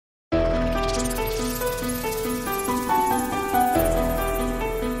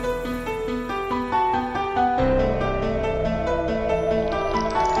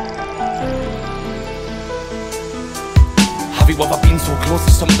so close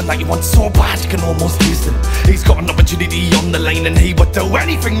to something that you want so bad you can almost taste it. He's got an opportunity on the line and he would do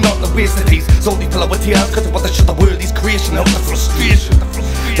anything not to waste it. He's solely full of tears cause he wants to shut the world he's creation out the frustration.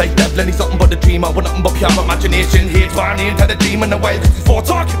 Like Devlin, he's nothing but a dreamer with nothing but pure imagination. He's running into the demon away before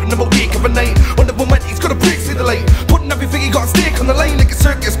talking about week of a night. When the moment he's gonna break through the light, putting everything he got at stake on the line like a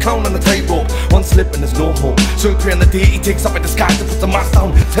circus clown on the tightrope. One slip and there's no hope. So on the day he takes up in the sky to put the mask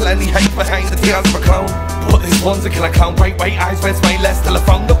down till any hate behind the tears of a clown. But this one's a killer clown, bright white eyes, red smile less till I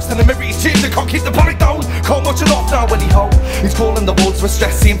found. Looks in the mirror, he's changed, can't keep the panic down. Can't watch it off now when he howl. He's calling the wolves for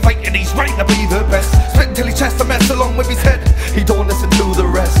stress, seeing fighting, he's right to be the best. Spitting till he chests a mess along with his head. He don't listen to the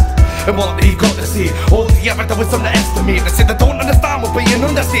rest. And what he got to say, all he ever done was underestimate. They said they don't understand what being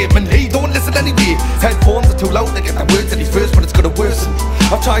understatement. He don't listen anyway. Headphones are too loud to get the words in his verse, but it's gonna worsen.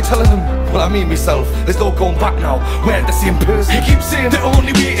 I've tried telling him, well I mean myself, there's no going back now, we're the same person. He keeps saying the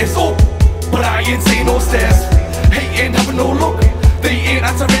only way is up, but I ain't saying no stairs. He ain't having no luck, they ain't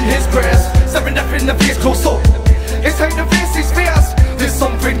answering his prayers. Staring up in the face close up, it's time to face his fears. There's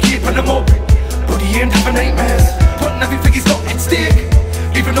something keeping him up, but he ain't having nightmares. Putting everything he's got at stake,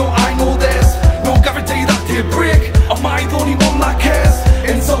 even though I know there's no guarantee that he'll break. Am I the only one that cares?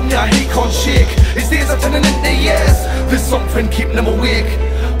 Insomnia he can't shake, his days are turning into years. There's something keeping him awake,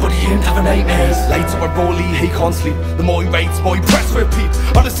 but he ain't having nightmares. Lights up a rollie, he can't sleep. The more he writes, more he press repeat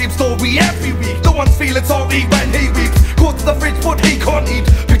on the same story every week. No one's feeling sorry when he weeps. Goes to the fridge but he can't eat.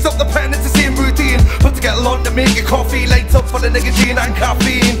 Picks up the pen, it's the same routine. Put together on to make a coffee. Lights up for the nicotine and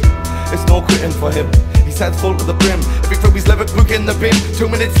caffeine. It's no quitting for him, his head's full to the brim. Every through his lyric book in the bin. 2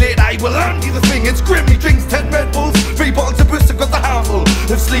 minutes later I will undo the thing. It's grim, he drinks 10 Red Bulls, 3 bottles of booze, got the handful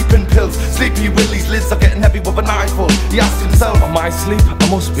of sleeping pills. Sleepy Willie's lids are getting heavy with a knifeful. He asks himself, am I asleep? I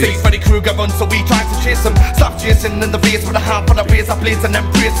must be. Freddy Krueger runs so he tries to chase him. Slap Jason in the face with a handful of razor blades and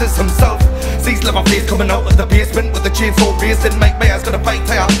embraces himself. Sees Leatherface coming out of the basement with the chainsaw raised in. Mike Mayer's got a bite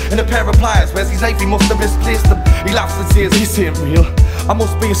tire and a pair of pliers. Where's his knife? He must have misplaced them. He laughs and says, this ain't real, I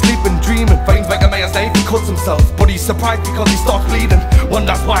must be asleep and dreaming. Finds Mike Mayer's knife, he cuts himself, but he's surprised because he starts bleeding.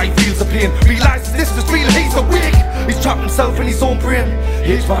 Wonders why he feels the pain, realizes this is real, he's awake. He's trapped himself in his own brain.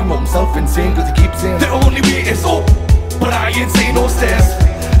 He's trying to himself insane cause he keeps saying the only way is up, but I ain't saying no stairs.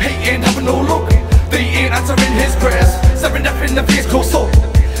 He ain't having no luck, they ain't answering his prayers. Staring up in the face close up,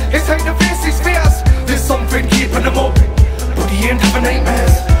 it's time to face his fears. There's something keeping him up, but he ain't having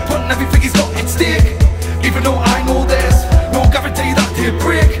nightmares. Putting everything he's got at stake, even though I know there's no guarantee that he'll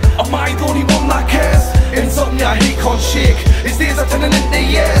break. Am I the only one that cares? Insomnia he can't shake, his days are turning into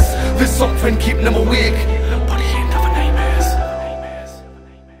years. There's something keeping him awake,